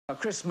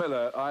Chris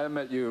Miller, I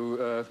met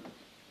you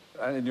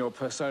in your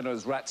persona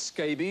as Rat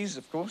Scabies,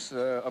 of course,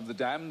 of The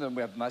Damned, and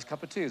we had a nice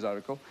cup of tea, as I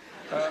recall.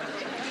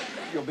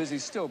 You're busy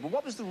still, but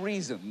what was the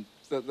reason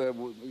for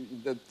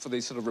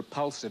the sort of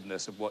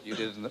repulsiveness of what you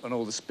did and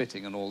all the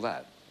spitting and all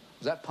that?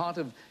 Was that part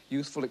of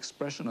youthful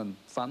expression and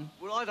fun?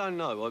 Well, I don't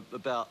know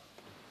about,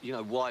 you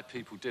know, why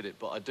people did it,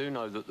 but I do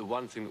know that the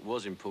one thing that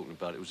was important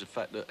about it was the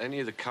fact that any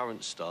of the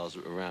current stars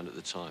that were around at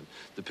the time,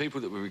 the people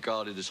that were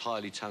regarded as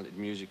highly talented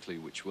musically,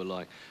 which were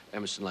like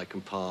Emerson, Lake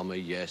and Palmer,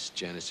 Yes,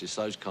 Genesis,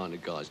 those kind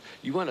of guys,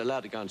 you weren't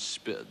allowed to go and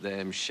spit at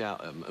them,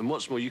 shout at them, and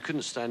what's more, you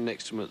couldn't stand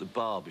next to them at the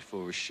bar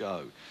before a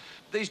show.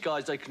 These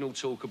guys, they can all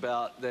talk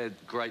about their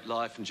great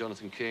life and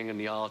Jonathan King and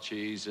the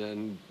Archies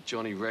and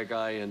Johnny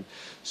Reggae and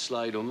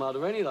Slade or Mud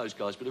or any of those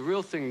guys, but the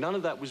real thing, none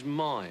of that was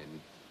mine.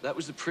 That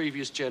was the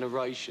previous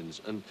generations.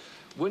 And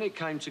when it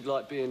came to,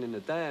 like, being in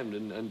The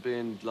Damned and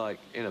being, like,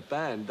 in a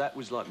band, that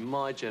was, like,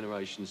 my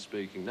generation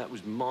speaking. That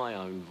was my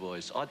own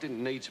voice. I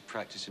didn't need to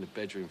practice in a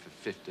bedroom for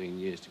 15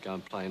 years to go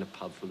and play in a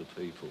pub full of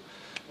people.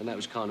 And that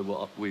was kind of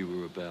what we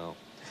were about.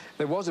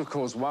 There was, of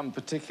course, one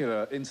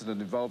particular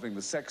incident involving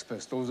the Sex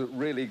Pistols that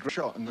really...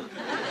 Shot and...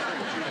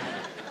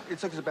 It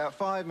took us about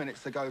 5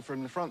 minutes to go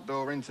from the front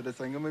door into the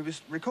thing, and we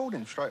was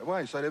recording straight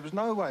away, so there was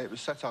no way it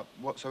was set up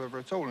whatsoever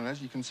at all, and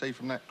as you can see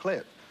from that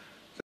clip,